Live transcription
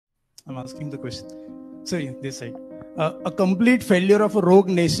I'm asking the question. Sorry, this side. A complete failure of a rogue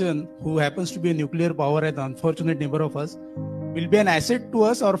nation who happens to be a nuclear power and the unfortunate neighbor of us will be an asset to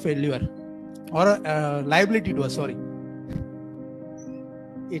us or failure? Or a liability to us, sorry.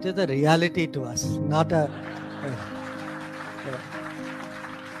 It is a reality to us, not a...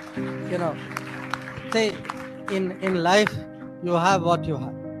 say, in life, you have what you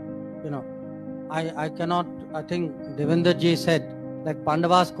have. I cannot, I think Devendra ji said, like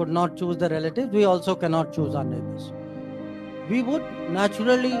Pandavas could not choose the relatives, we also cannot choose our neighbors. We would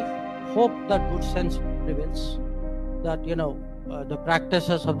naturally hope that good sense prevails, that, the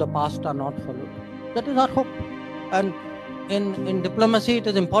practices of the past are not followed. That is our hope. And in diplomacy, it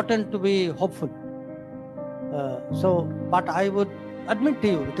is important to be hopeful. But I would admit to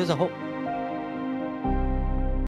you, it is a hope.